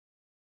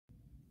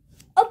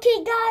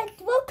Okay guys,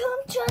 welcome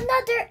to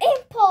another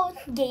Impulse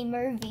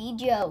Gamer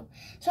video.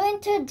 So in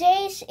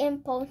today's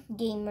Impulse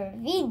Gamer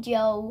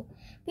video,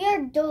 we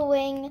are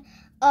doing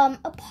a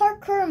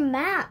parkour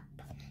map.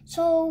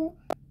 So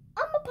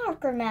a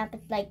parkour map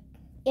is like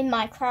in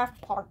Minecraft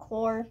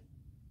parkour.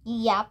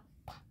 Yep.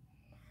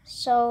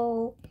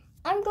 So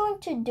I'm going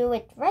to do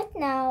it right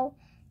now.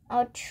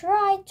 I'll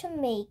try to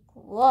make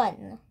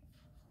one.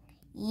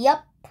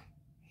 Yep.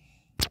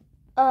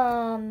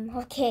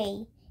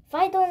 Okay. If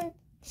I don't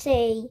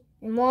say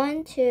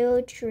 1,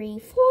 2, 3,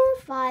 4,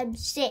 5,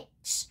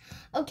 6.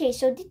 Okay,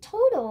 so the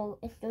total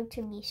is going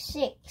to be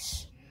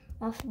 6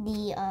 of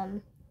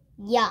the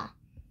yeah.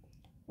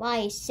 Why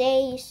I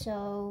say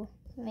so?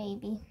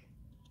 Maybe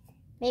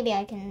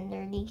I can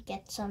literally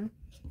get some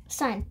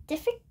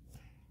scientific.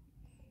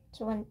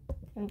 So what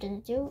I'm gonna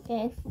do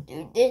is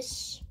do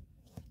this.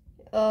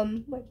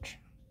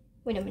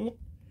 Wait a minute.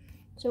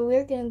 So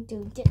we're gonna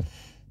do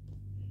this,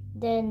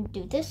 then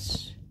do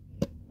this,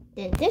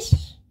 then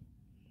this.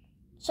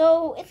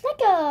 So it's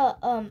like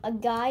a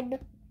guide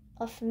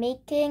of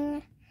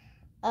making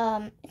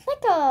it's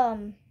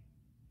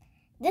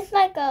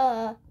like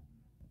a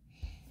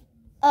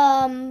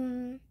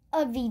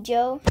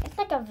video. It's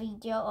like a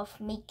video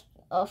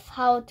of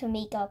how to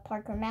make a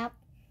parkour map,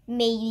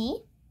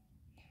 maybe.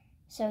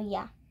 So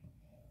yeah,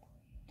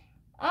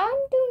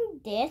 I'm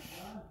doing this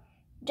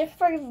just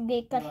for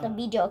because the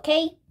video.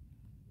 Okay,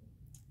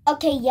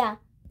 yeah.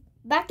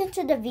 Back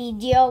into the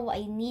video.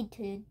 I need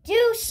to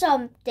do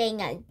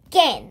something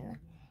again.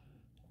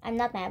 I'm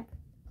not mad.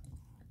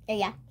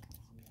 Yeah.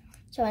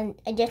 So I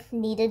just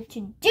needed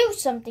to do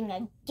something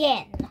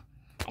again.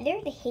 I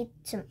literally hate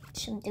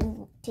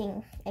something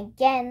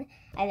again.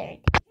 I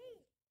literally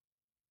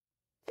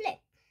flip.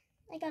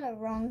 I got it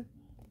wrong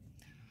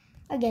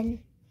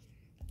again.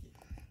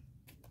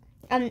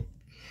 I'm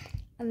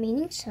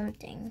meaning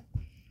something.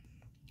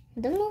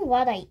 I don't know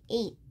what I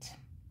ate.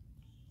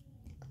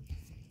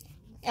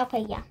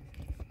 Okay, yeah.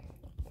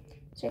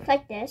 So it's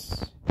like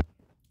this.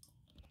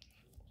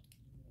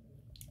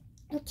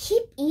 I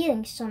keep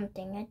eating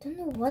something. I don't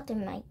know what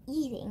am I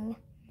eating.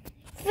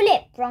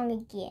 Flip, wrong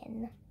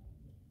again.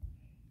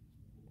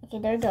 Okay,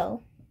 there we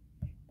go.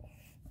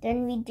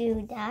 Then we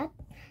do that.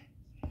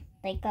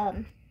 Like,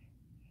 there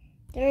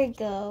we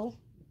go.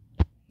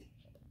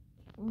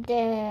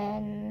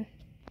 Then,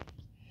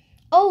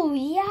 oh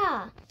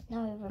yeah.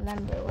 Now I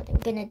remember what I'm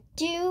gonna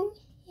do.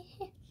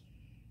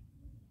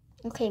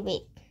 Okay,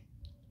 wait.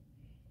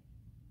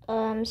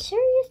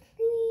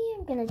 Seriously,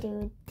 I'm gonna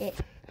do this.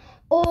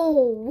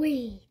 Oh,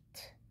 wait.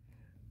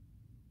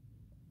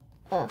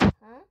 So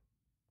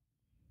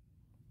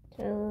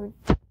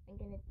I'm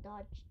gonna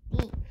dodge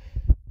these.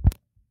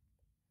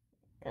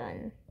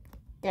 Gun.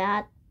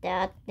 That.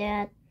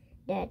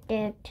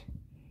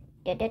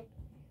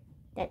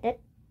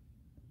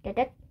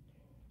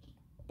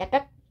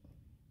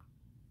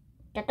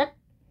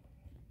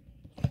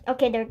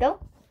 Okay, there we go.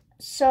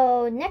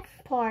 So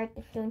next part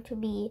is going to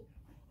be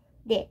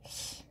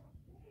this.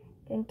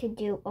 Going to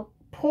do a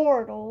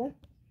portal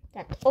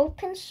that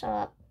opens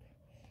up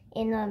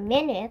in a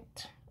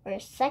minute or a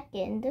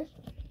second.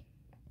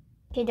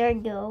 Okay, there we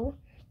go.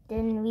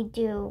 Then we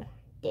do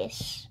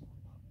this.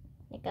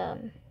 Like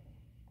there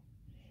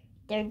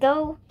we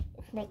go.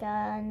 It's like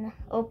an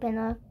open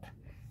up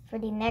for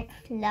the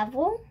next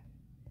level.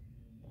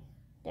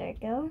 There we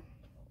go.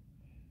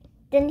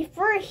 Then if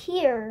we're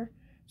here,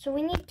 so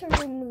we need to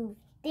remove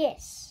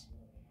this.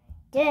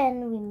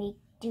 Then we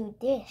do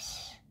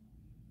this.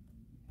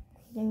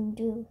 Then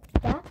do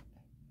that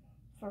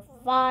for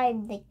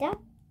 5 like that.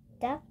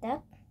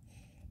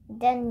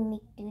 Then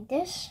we do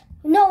this.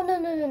 No,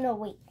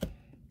 wait.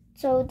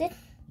 So this,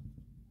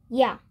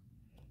 yeah.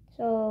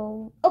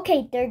 So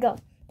okay, there you go.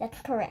 That's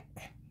correct.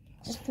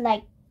 Just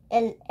like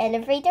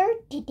elevator.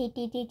 Okay,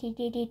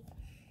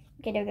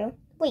 there you go.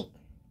 Wait.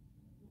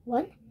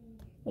 1,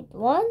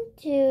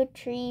 2,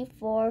 3,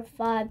 4,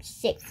 5,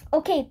 6.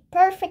 Okay,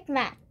 perfect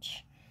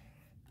match.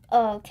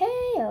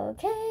 Okay. So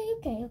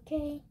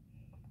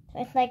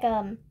it's like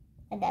an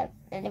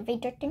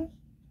elevator thing.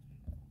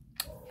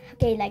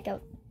 Okay, like a.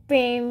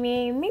 Okay,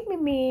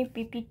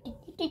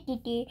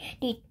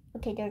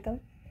 there we go.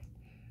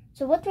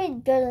 So what we're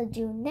gonna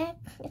do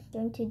next is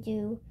going to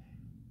do.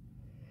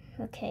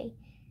 Okay.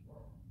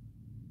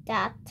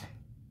 That.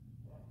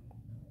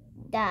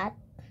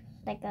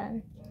 Like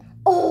a.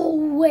 Oh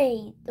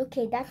wait,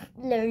 okay, that's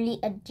literally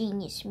a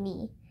genius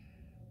me.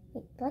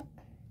 Wait, what?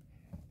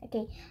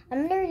 Okay,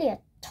 I'm literally a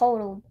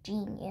total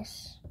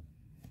genius.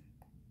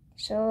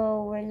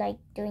 So we're like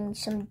doing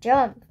some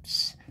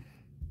jumps.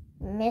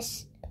 We're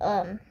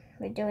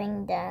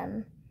doing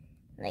them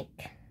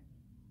like,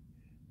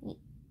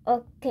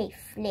 okay,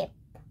 flip,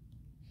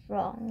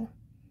 wrong.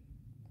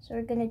 So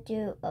we're gonna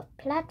do a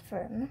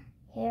platform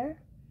here.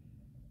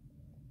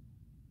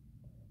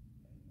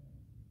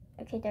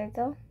 Okay, there we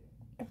go.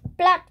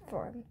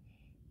 Platform.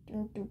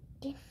 Do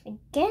this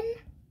again.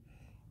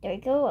 There we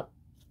go. A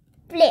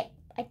flip.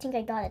 I think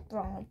I got it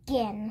wrong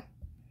again.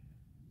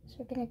 So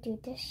we're gonna do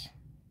this.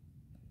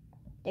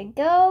 There you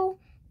go.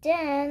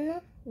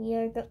 then we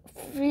are going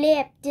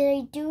flip. Did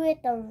I do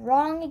it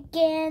wrong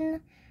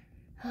again?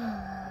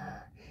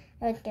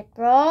 I get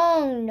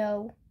wrong.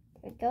 No.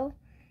 There we go.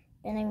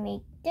 Then I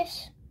make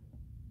this.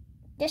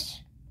 There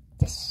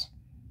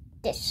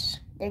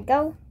we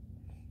go.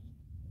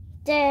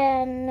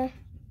 Then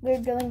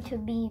we're going to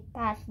be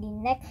past the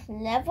next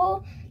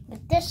level,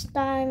 but this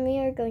time we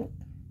are going.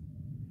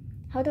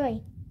 How do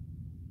I?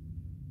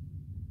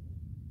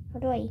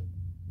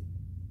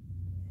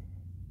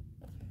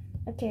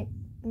 Okay,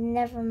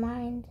 never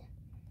mind.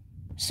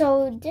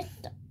 So this,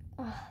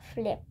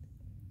 flip.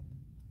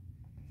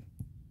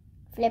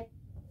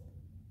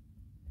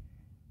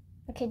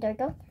 Okay, there we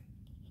go.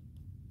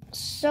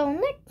 So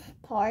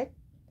next part,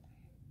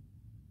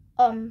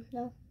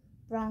 no,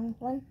 wrong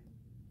one.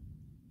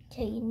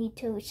 Okay, you need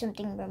to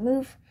something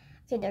remove.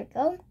 Okay, there we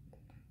go.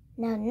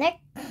 Now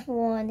next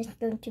one is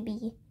going to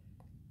be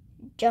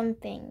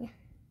jumping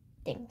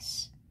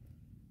things.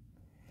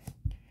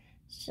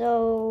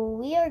 So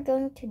we are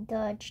going to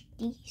dodge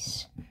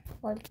these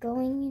while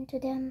going into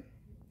them.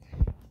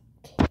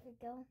 Okay, there we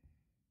go.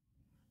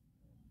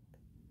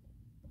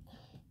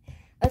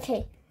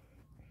 Okay,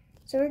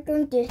 so we're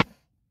going to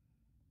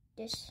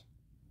this.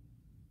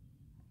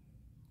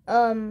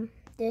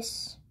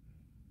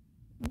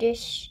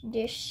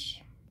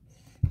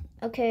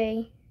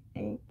 Okay,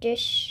 and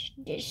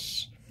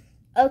this.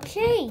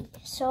 Okay,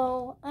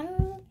 so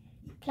I'm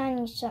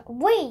planning some.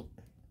 Wait,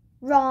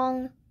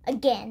 wrong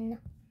again.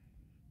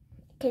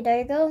 Okay, there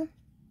you go.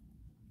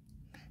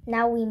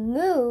 Now we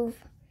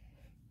move,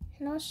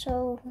 and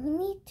also we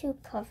need to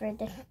cover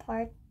this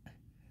part.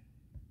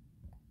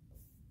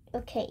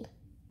 Okay,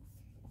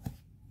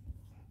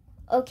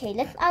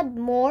 let's add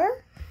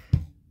more.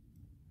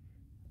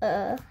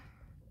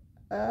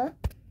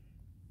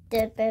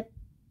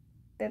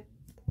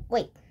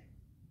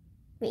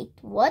 Wait,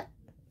 what?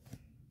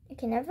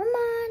 Okay, never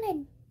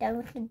mind. That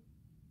was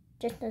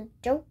just a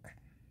joke.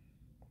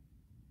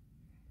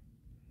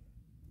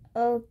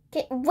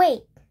 Okay,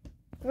 wait,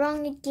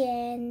 wrong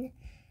again.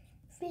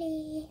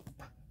 Flip.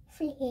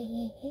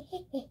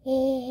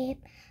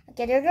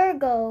 Okay, there we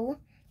go.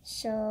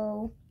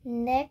 So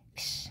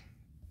next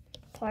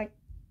part.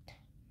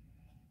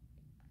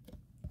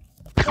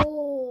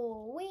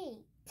 Oh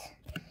wait,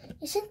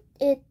 isn't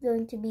it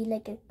going to be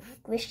like a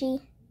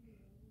squishy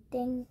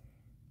thing?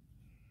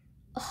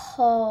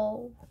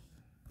 Oh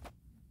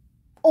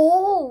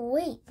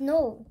wait,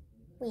 no,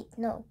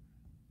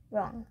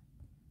 wrong.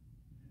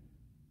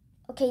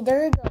 Okay,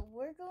 there we go.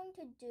 We're going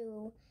to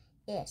do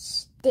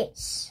is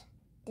this,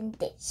 then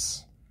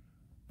this.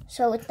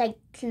 So it's like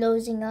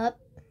closing up,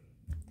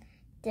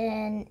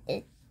 then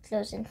it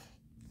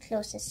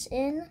closes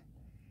in.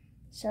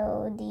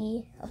 So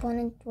the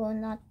opponent will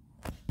not.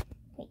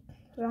 Wait,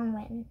 wrong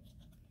way.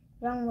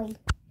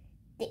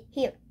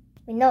 Here,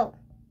 we know.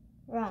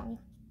 Wrong.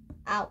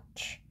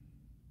 Ouch.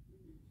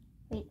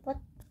 Wait, what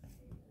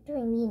do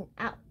I mean,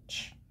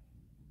 ouch?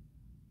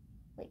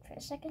 Wait for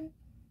a second.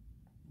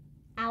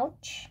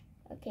 Ouch.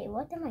 Okay,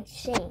 what am I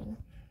saying?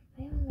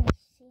 Why am I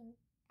saying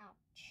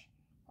ouch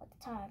all the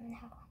time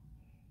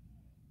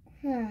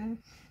now?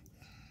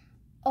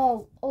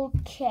 Oh,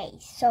 okay.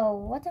 So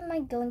what am I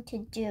going to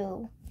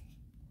do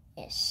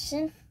is,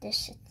 since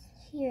this is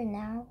here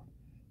now,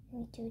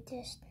 let me do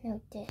this,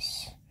 no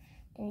this,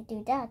 let me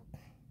do that.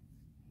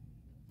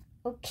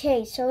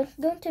 Okay, so it's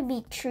going to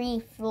be 3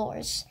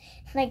 floors,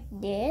 like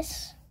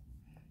this.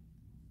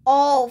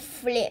 Oh,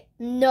 flip,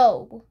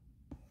 no.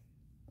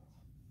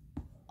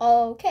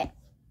 Okay,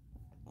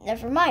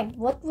 never mind.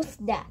 What was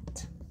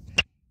that?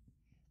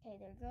 Okay,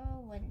 there we go.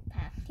 One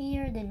path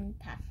here, then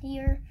path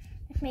here.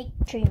 Let's make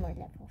 3 more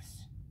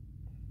levels.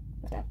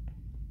 What's that?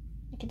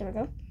 Okay, there we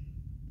go.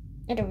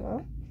 And there we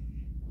go.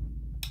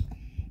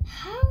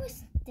 How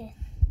is this?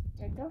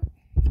 There we go.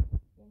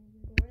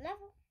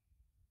 Level.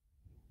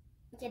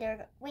 Okay, there we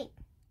go. Wait.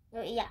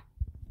 Oh, yeah.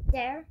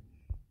 There.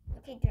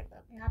 Okay, there we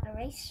go. Not a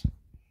race.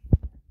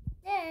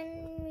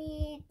 Then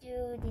we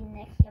do the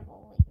next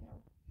level. Wait, no.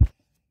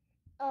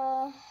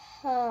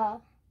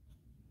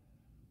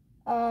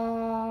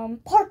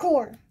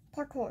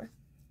 Parkour.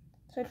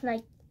 So it's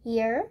like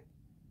here.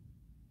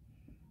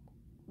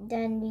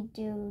 Then we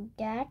do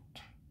that.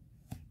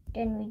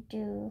 Then we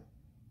do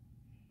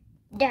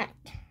that.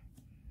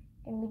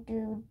 Then we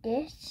do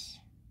this.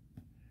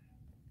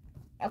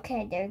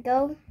 Okay, there we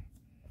go.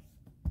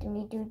 Then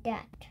we do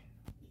that.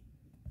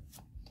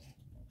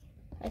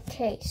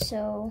 Okay,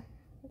 so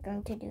we're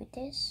going to do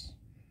this.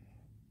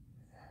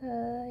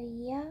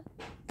 Yeah.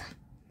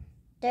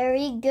 There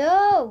we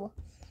go.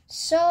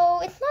 So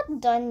it's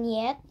not done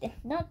yet.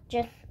 It's not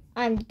just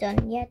I'm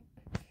done yet.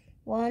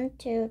 1,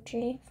 2,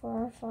 3,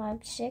 4,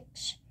 5,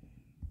 6.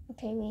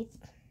 Okay, wait.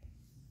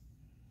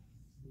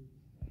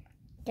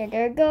 Okay,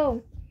 there we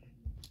go.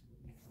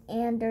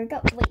 And there we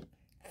go. Wait,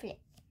 flip.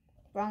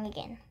 Wrong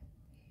again.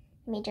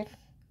 Let me just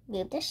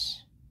move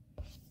this.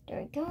 There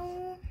we go.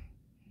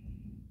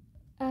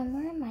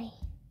 Where am I?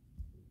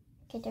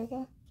 Okay, there we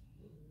go.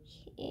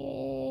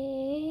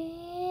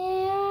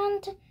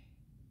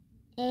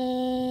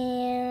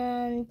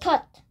 And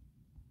cut,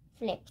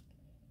 flip.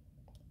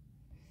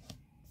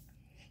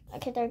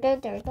 Okay, there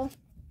we go.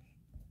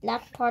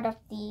 Last part of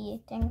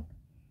the thing.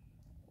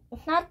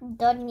 It's not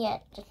done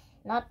yet. It's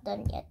not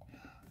done yet.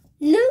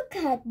 Look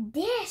at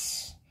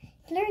this.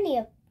 Clearly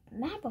a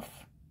map of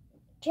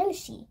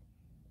jealousy.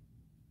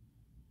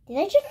 Did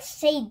I just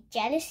say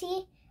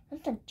jealousy?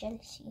 That's not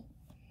jealousy.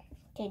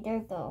 Okay, there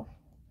we go.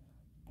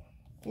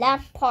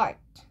 Last part.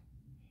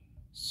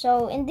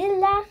 So in the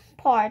last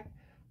part,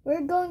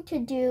 we're going to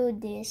do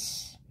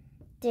this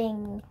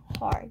thing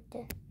hard.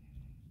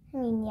 I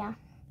mean, yeah,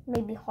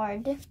 maybe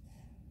hard.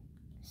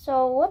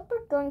 So what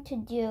we're going to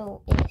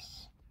do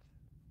is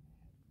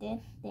this.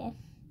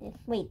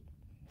 Wait,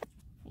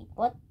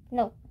 what?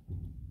 No.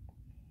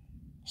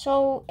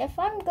 So if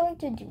I'm going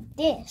to do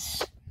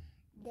this,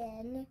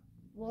 then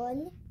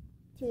 1,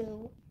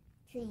 2,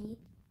 3,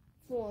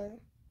 4,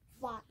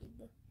 5.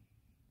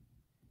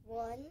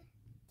 1,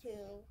 2,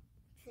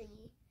 3,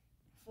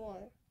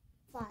 4,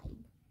 5.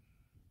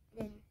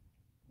 Then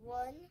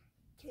 1,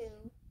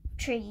 2,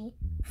 3,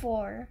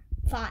 4,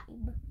 5.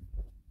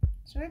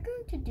 So we're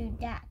going to do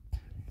that.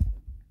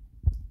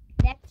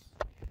 Next,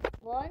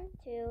 1,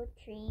 2,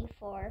 3,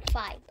 4,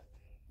 5.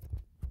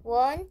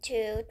 1,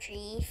 2,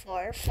 3,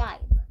 4, 5.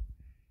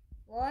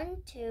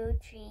 1, 2,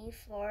 3,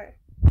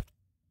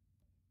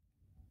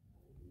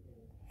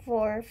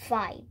 4,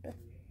 5.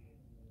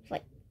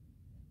 Wait.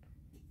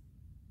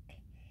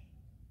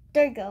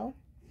 There we go.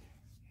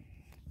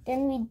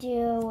 Then we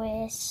do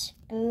is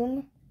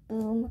boom,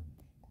 boom.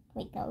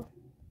 Wait, no,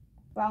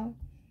 wrong.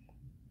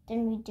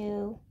 Then we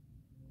do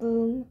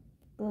boom,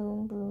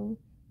 boom, boom,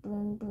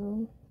 boom,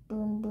 boom,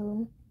 boom,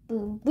 boom,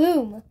 boom,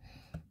 boom.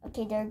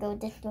 Okay, there we go.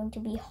 This is going to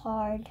be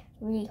hard,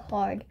 really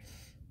hard.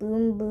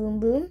 Boom, boom,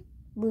 boom,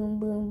 boom,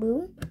 boom,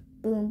 boom,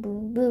 boom,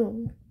 boom,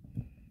 boom.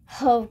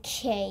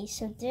 Okay,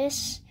 so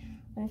this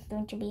one's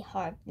going to be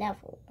hard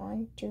level.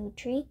 1, 2,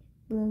 3.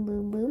 Boom,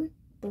 boom, boom,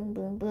 boom,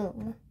 boom,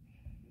 boom.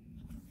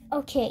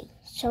 Okay,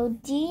 so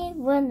the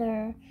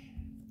winner.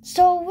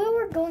 So we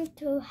were going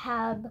to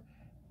have.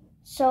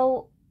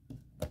 So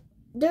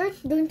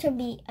there's going to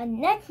be a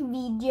next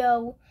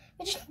video,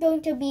 which is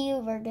going to be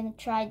we're gonna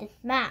try this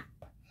map.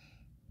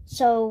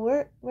 So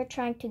we're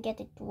trying to get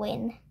it to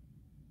win.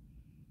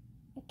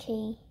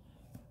 Okay.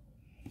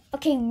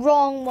 Okay,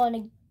 wrong one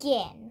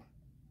again.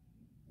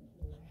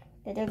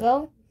 There we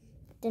go.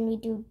 Then we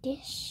do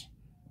this.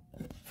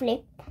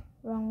 Flip.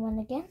 Wrong one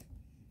again.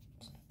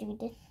 Let's do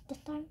this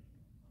time.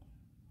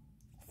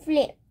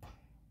 Flip.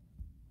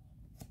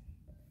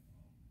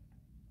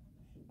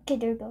 Okay,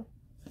 there we go.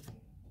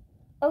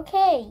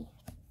 Okay.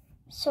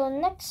 So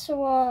next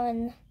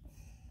one.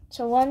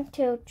 So 1,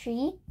 2,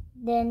 3.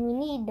 Then we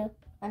need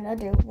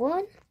another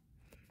one,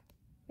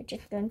 which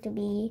is going to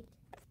be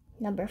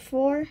number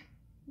 4.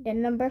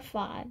 Then number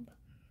 5.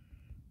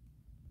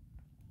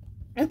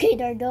 Okay,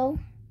 there we go.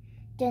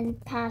 Then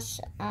pass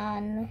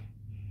on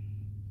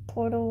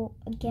portal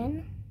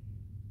again.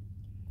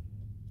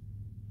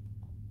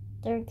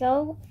 There we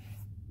go.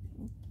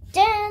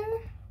 Then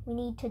we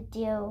need to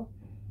do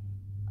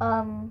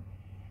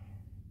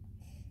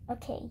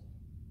okay.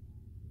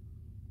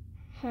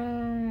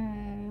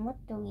 What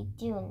do we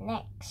do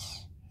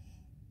next?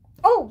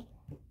 Oh,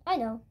 I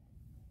know.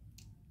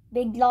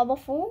 Big lava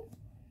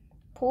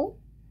pool.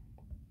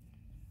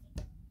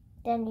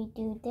 Then we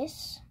do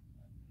this.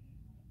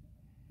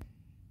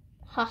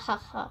 Ha ha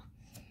ha.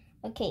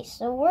 Okay,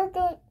 so we're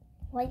going.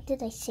 Why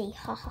did I say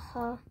ha ha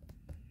ha?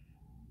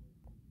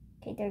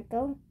 Okay, there we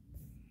go.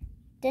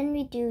 Then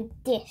we do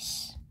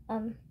this.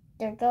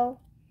 There we go.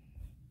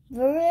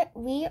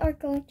 We are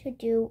going to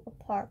do a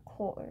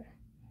parkour.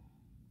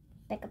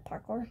 Like a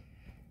parkour.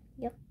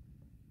 Yep.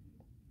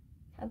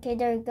 Okay,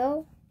 there we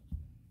go.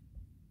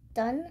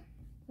 Done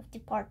with the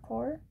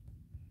parkour.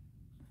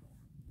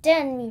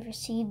 Then we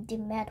receive the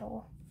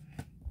medal.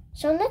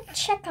 So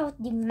let's check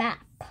out the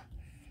map.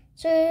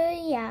 So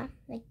yeah,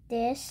 like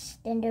this.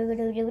 Then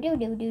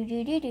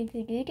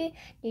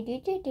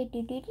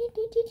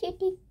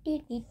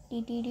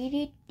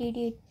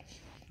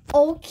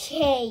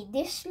okay,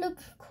 this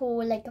looks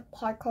cool, like a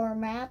parkour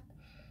map.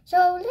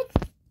 So let's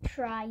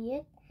try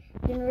it.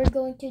 Then we're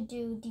going to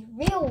do the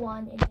real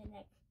one in the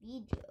next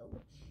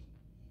video.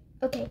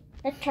 Okay,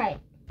 let's try it.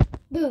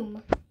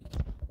 Boom.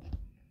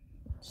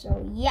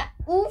 So yeah,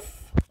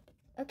 oof.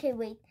 Okay,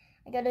 wait,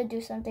 I gotta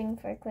do something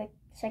for a quick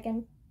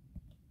second.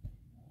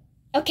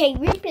 Okay,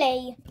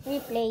 replay.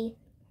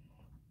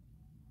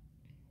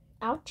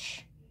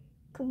 Ouch.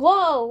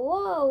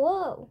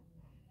 Whoa.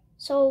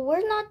 So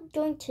we're not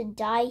going to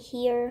die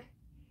here.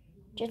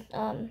 Just,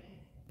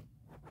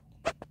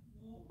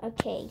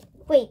 okay.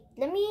 Wait,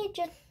 let me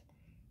just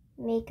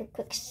make a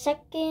quick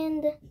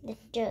second.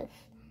 Let's just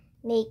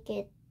make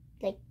it,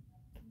 like,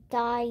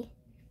 die.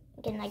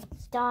 Again, like,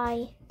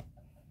 die.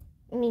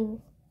 I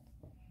mean,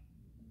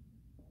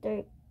 there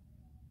we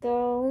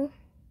go.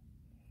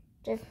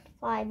 Just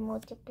 5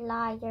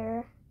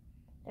 multiplier.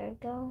 There we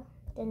go.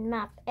 Then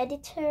map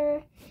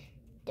editor.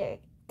 There we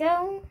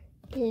go.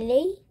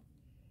 Play.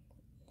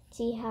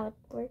 See how it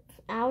works.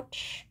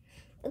 Ouch.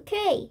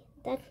 Okay,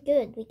 that's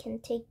good. We can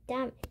take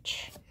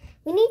damage.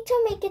 We need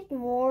to make it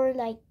more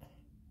like...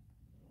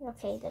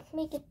 Okay, let's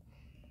make it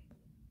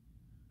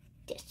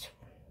this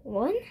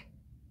one.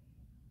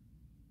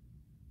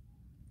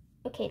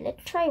 Okay,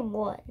 let's try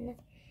one.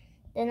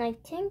 Then I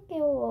think it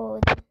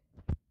would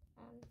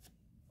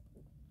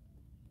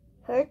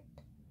hurt.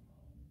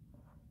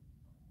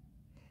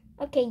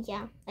 Okay,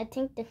 yeah, I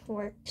think this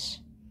works.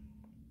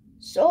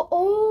 So,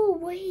 oh,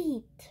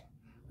 wait.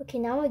 Okay,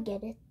 now I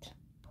get it.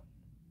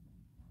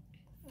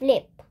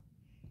 Flip.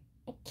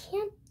 I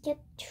can't get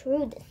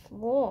through this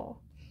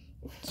wall.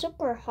 It's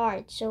super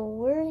hard, so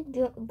we're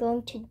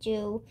going to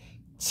do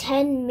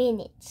 10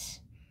 minutes.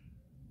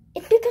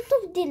 It's because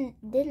of the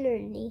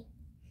literally.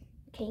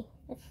 Okay,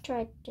 let's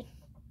try it just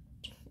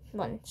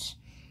once.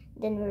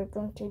 Then we're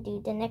going to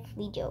do the next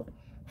video.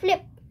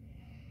 Flip.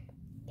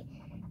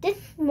 This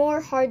is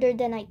more harder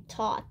than I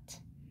thought.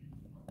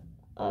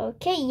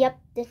 Okay, yep,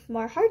 this is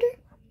more harder.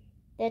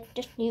 Let's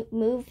just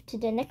move to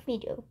the next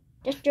video.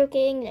 Just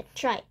joking, let's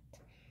try it.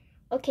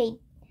 Okay,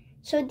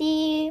 so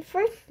the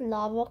first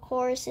lava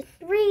course is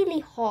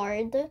really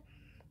hard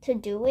to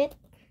do it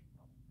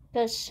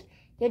because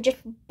you're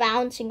just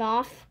bouncing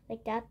off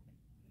like that.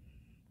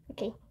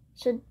 Okay,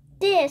 so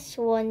this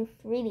one's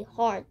really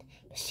hard.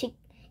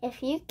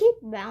 If you keep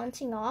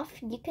bouncing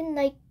off, you can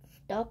like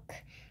stuck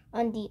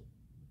on the...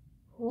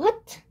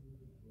 What?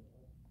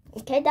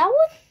 Okay, that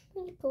was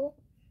really cool.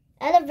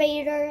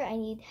 Elevator, I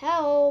need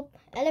help.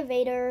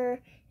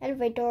 Elevator,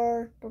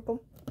 elevator, boom,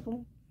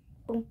 boom,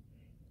 boom.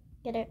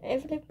 Get an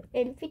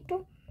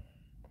elevator,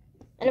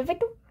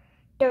 elevator.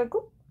 There we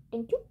go.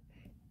 Thank you.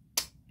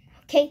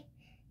 Okay,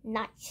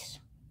 nice.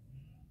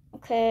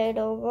 Okay,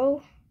 there we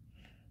go.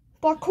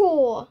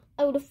 Parkour,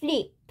 I would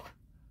flip.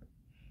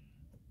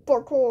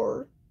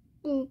 Parkour.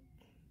 Okay,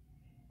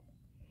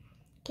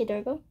 there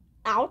we go.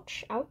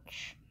 Ouch,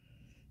 ouch.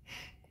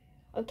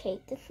 Okay,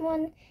 this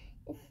one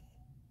is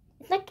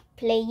it's like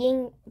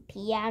playing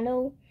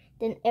piano.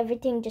 Then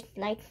everything just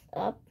lights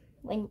up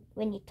when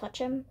you touch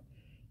them.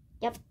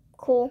 Yep,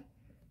 cool.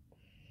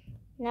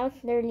 Now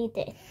it's literally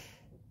this.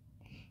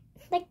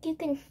 It's like you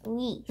can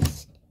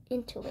squeeze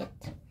into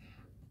it.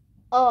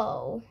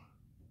 Oh.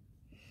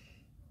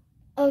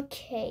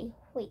 Okay,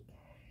 wait.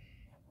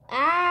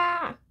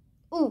 Ah!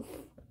 Oof.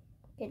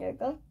 Okay, there we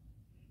go.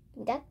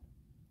 Do that.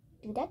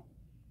 Do that.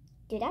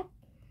 Do that.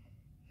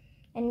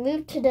 And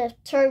move to the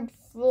third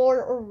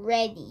floor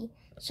already.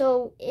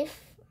 So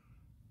if...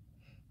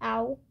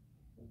 Ow.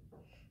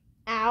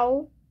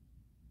 Ow.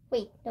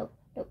 Wait, no.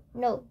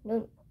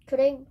 Could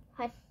I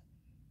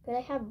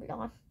have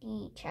lost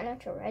the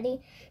challenge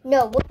already?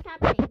 No, what's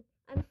happening?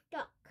 I'm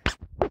stuck.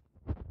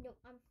 No,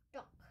 I'm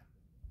stuck.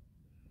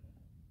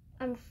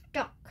 I'm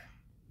stuck.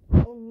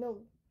 Oh no.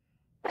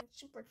 I'm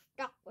super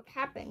stuck. What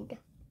happened?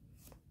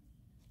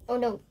 Oh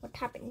no, what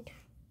happened?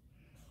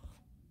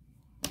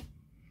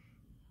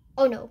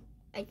 Oh no,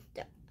 I'm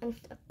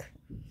stuck.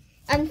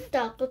 I'm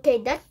stuck.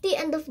 Okay, that's the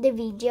end of the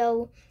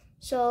video.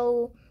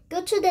 So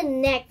go to the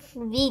next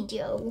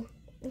video.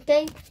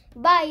 Okay,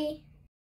 bye.